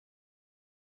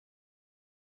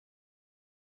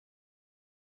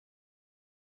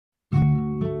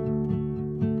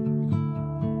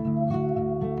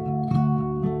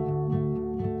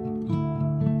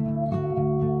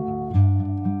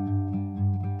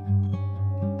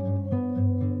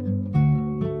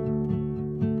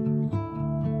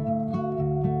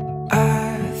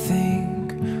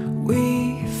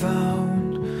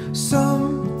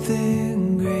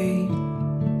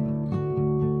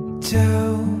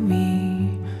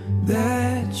me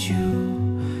that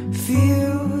you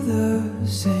feel the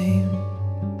same.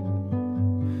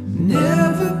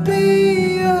 Never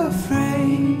be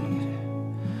afraid,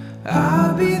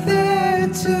 I'll be there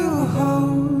to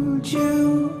hold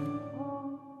you.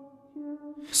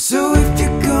 So if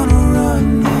you're gonna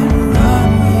run, then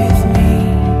run with me.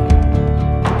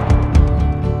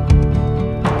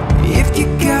 If you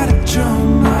got a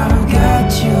drum, I've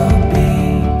got your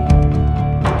beat.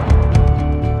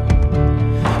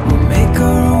 We'll make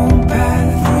our own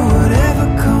path through whatever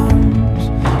comes.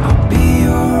 I'll be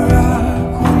your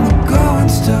rock when the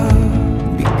going's tough,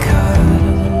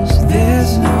 because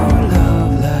there's no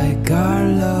love like our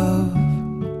love.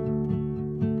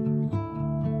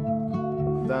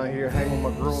 Down here hanging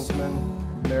with my groomsmen,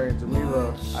 marrying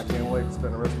Jamila. I can't wait to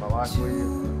spend the rest of my life with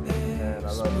you, and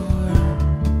I love you.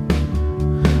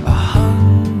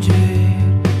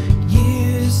 100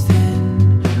 years,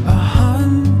 then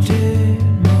 100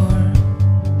 more.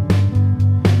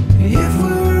 If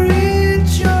we're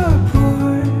rich or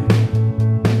poor,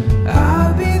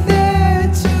 I'll be there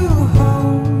to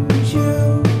hold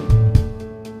you.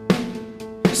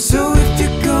 So if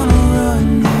you're gonna run,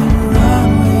 then run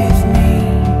with me.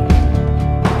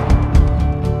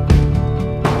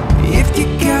 If you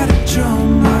got a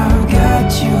drum, I've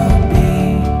got your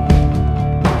beat.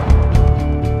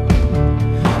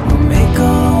 We'll make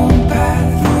our own path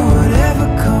through whatever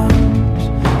comes.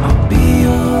 I'll be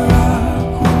your rock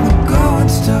when the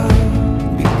going's tough,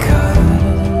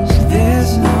 because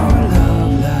there's no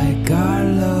love like our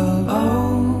love.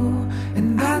 Oh,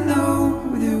 and I know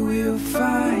that we'll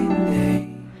find it.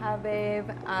 Hi babe,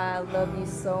 I love you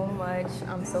so much.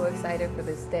 I'm so excited for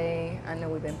this day. I know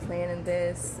we've been planning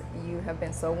this. You have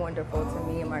been so wonderful to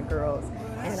me and my girls,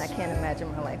 and I can't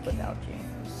imagine my life without you.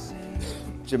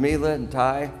 Jamila and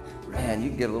Ty, man, you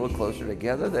can get a little closer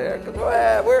together there, because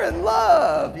we're in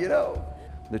love, you know.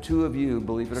 The two of you,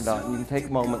 believe it or not, you can take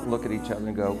a moment and look at each other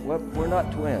and go, well, we're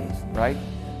not twins, right?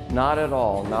 Not at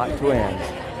all, not twins.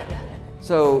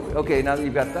 So, okay, now that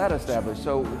you've got that established,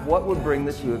 so what would bring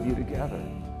the two of you together?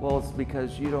 Well, it's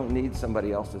because you don't need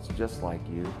somebody else that's just like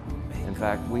you. In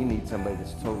fact, we need somebody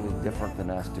that's totally different than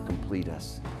us to complete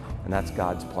us. And that's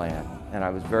God's plan. And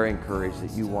I was very encouraged that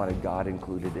you wanted God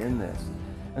included in this.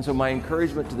 And so my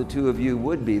encouragement to the two of you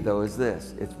would be, though, is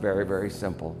this. It's very, very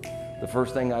simple. The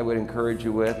first thing I would encourage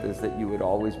you with is that you would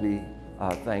always be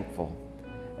thankful.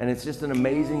 And it's just an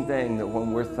amazing thing that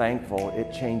when we're thankful,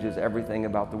 it changes everything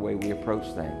about the way we approach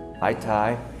things. I,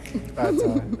 Ty. I,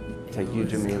 Ty. Take you,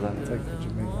 Jamila. Take you,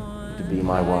 Jamila. To be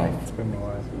my wife. To be my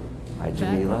wife. I,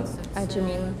 Jamila. I,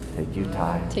 Jamila. Take you,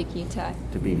 Ty. Take you, Ty.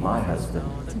 To be my husband.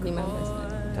 To be my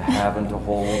husband. To have and to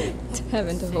hold. To have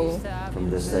and to hold. From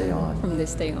this day on. From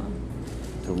this day on.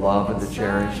 To love and to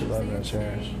cherish. To love and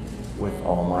cherish. With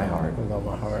all my heart. With all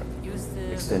my heart.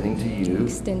 Extending to you.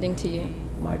 Extending to you.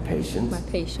 My patience. My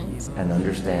patience. And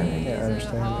understanding. And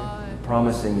understanding.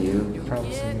 Promising you.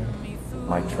 Promising you.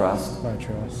 My trust. My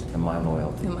trust. And my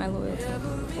loyalty. And my loyalty.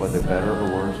 Whether better or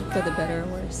worse. For the better or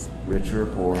worse. Richer or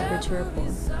poor. Richer or poor.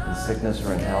 In sickness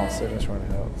or in health. Sickness or in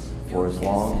health. For as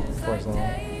long. For as long.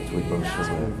 As we both shall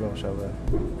live. We both shall live.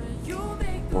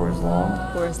 For as long.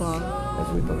 For as long. As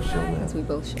we both shall live. As we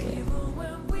both shall live.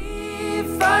 We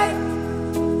fight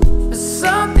for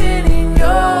something in your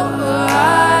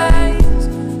eyes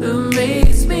that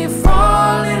makes me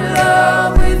fall in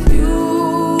love with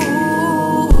you.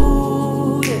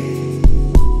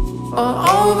 All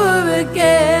over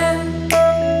again,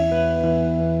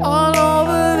 all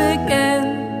over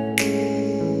again.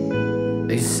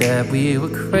 They said we were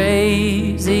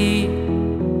crazy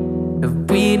if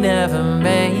we never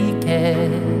make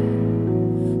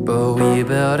it, but we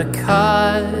built a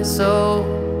castle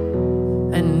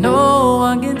and no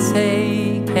one can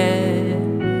take it.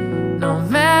 No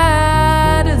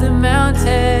matter the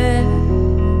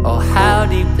mountain or how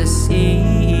deep the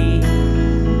sea,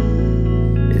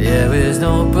 there is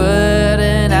no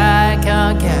burden I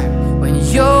can't carry when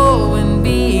you're with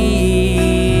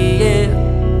me. Yeah.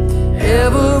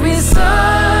 Every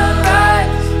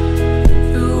sunrise,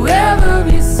 through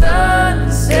every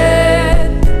sunset,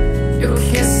 your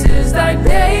kisses like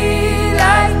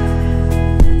daylight,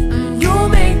 and you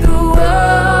make the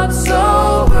world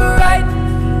so bright.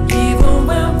 Even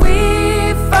when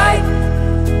we fight,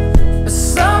 there's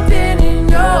something in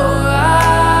your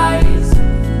eyes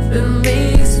that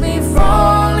makes me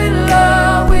fall in love.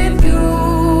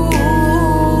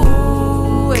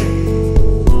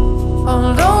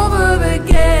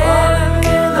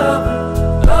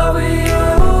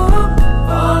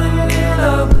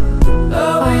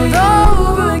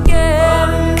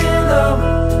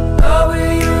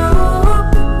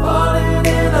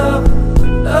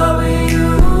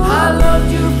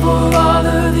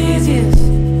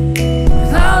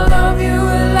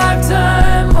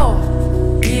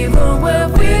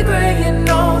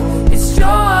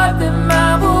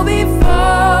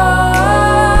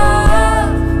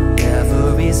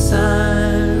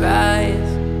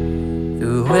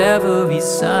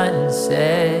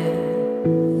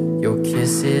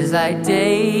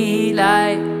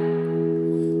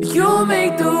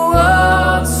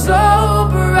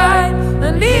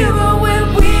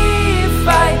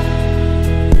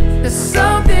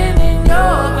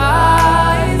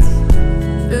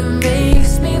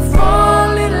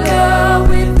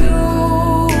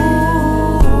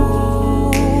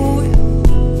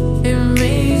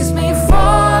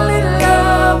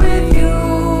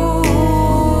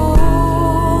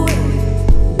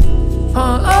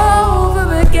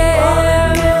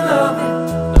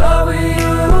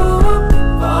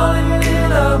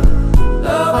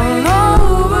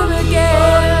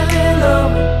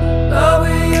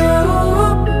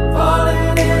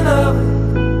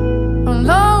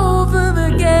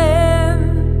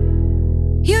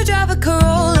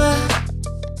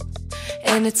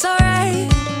 and it's alright.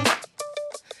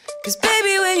 'Cause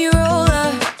baby, when you roll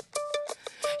up,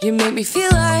 you make me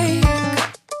feel like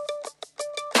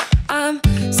I'm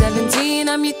 17,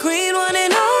 I'm your queen, one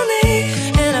and only.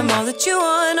 And I'm all that you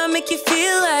want, I'll make you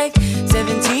feel like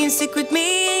 17, stick with me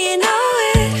and you know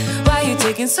it. Why you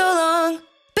taking so long?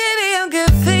 Baby, I'm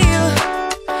good for you,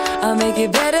 I'll make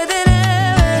it better than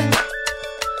ever.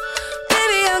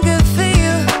 Baby, I'm good for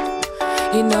you,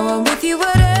 you know I'm with you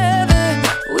whatever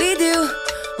we do,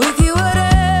 with you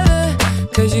whatever,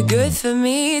 'cause you're good for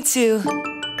me too.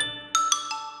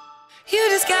 You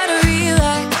just gotta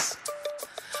relax,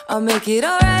 I'll make it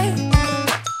alright.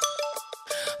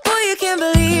 Boy, you can't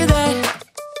believe that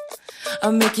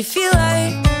I'll make you feel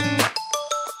like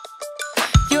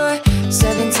you're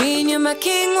 17, you're my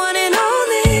king, one and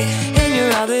only. And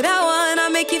you're all that I want,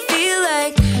 I'll make you feel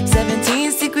like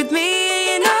 17, stick with me and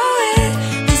you know it.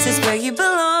 This is where you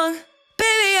belong.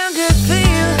 Baby, I'm good for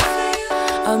you,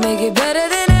 I'll make it better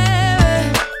than ever.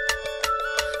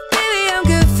 Baby, I'm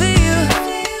good for you,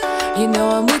 you know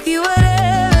I'm with you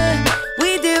whatever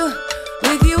we do,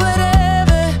 with you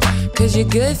whatever, 'cause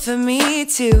you're good for me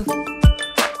too.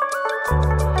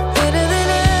 Better than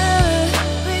ever,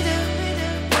 we do,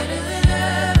 better than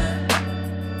ever,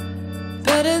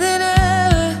 better than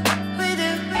ever, we do.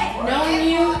 Knowing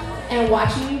you and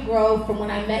watching you grow from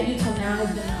when I met you till now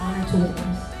has been an honor to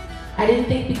witness. I didn't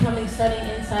think becoming Stunning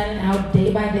inside and out day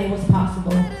by day was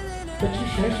possible, but you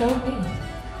sure showed me.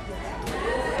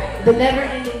 The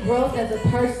never-ending growth as a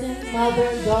person, mother,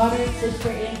 daughter, sister,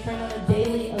 and friend on a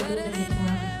daily illuminates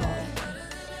my thoughts.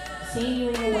 Seeing you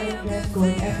in your wedding dress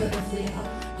going effortlessly,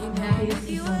 I'm happy to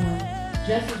see someone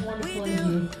just as wonderful as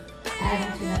you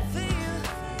adding to that smile.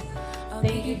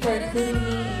 Thank you for including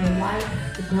me in your life,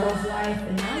 the girl's life,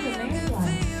 and now your married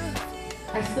life.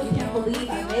 I still can't believe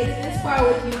I made it this far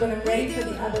with you, but I'm ready for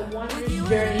the other wondrous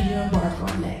journey you embark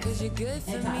on next.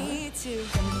 And Tyler,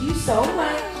 thank you so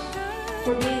much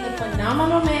for being the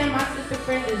phenomenal man my sister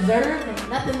friend deserved and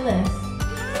nothing less.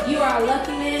 You are a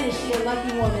lucky man and she a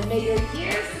lucky woman. May your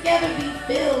years together be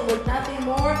filled with nothing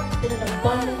more than an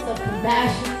abundance of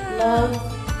compassion, love,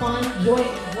 fun, joy,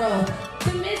 and growth. To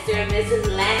Mr. and Mrs.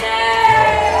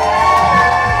 Leonard!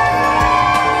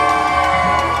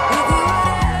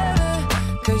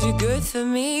 'Cause you're good for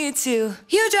me too.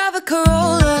 You drive a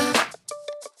Corolla,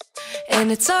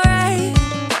 and it's alright.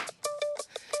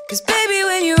 'Cause baby,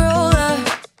 when you roll up,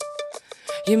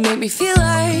 you make me feel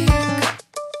like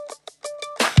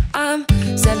I'm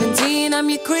 17, I'm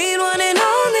your queen, one and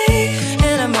only.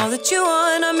 And I'm all that you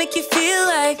want, I'll make you feel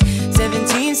like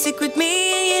 17, stick with me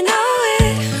and you know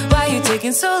it. Why you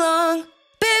taking so long?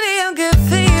 Baby, I'm good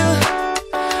for you,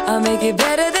 I'll make it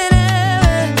better than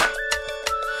ever.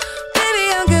 Baby,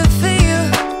 I'm good for you,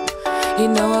 you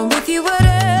know I'm with you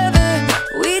whatever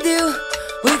we do,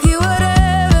 with you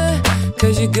whatever,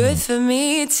 'cause you're good for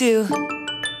me too.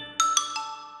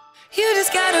 You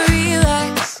just gotta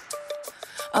relax,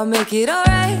 I'll make it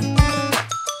alright.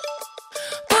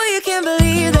 Boy, you can't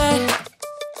believe that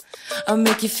I'll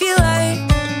make you feel like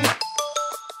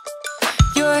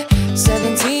you're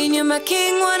 17, you're my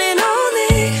king, one and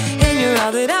only. And you're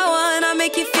all that I want, I'll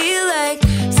make you feel like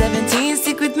 17,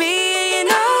 stick with me and you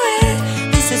know it.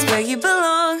 This is where you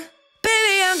belong.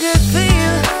 Baby, I'm good for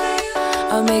you,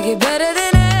 I'll make it better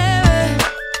than ever.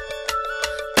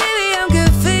 Baby, I'm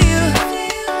good for you,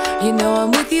 you know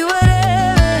I'm with you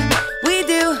whatever we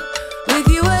do, with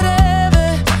you whatever,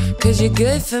 'cause you're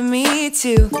good for me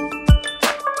too.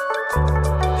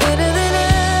 Better than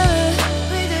ever,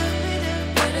 we do,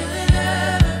 better than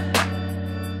ever,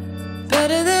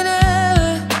 better than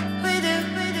ever, we do,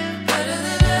 better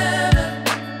than ever,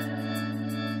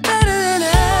 better than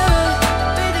ever,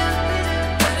 we do,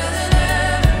 better than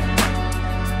ever,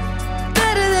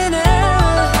 better than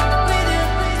ever, we do,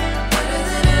 better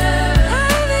than ever.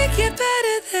 I'll make it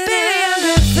better than ever. Baby, I'm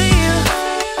good for you,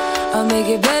 I'll make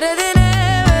it better than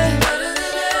ever.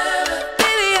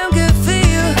 Baby, I'm good for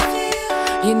you,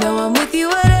 you know I'm with you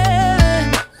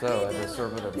whatever. So, as a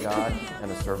servant of God and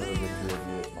a servant of the two of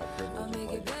you, it's my privilege and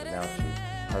pleasure to pronounce you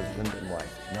husband and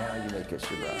wife. Now you may kiss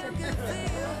your bride.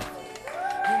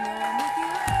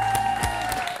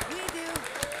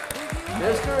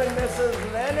 Mr. and Mrs.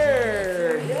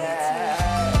 Leonard. Yeah.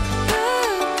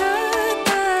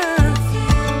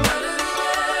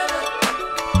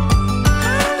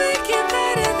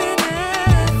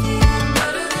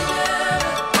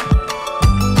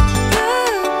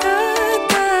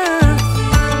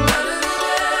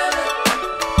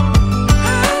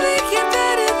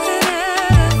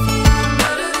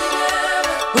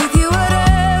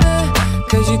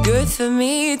 Good for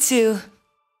me too.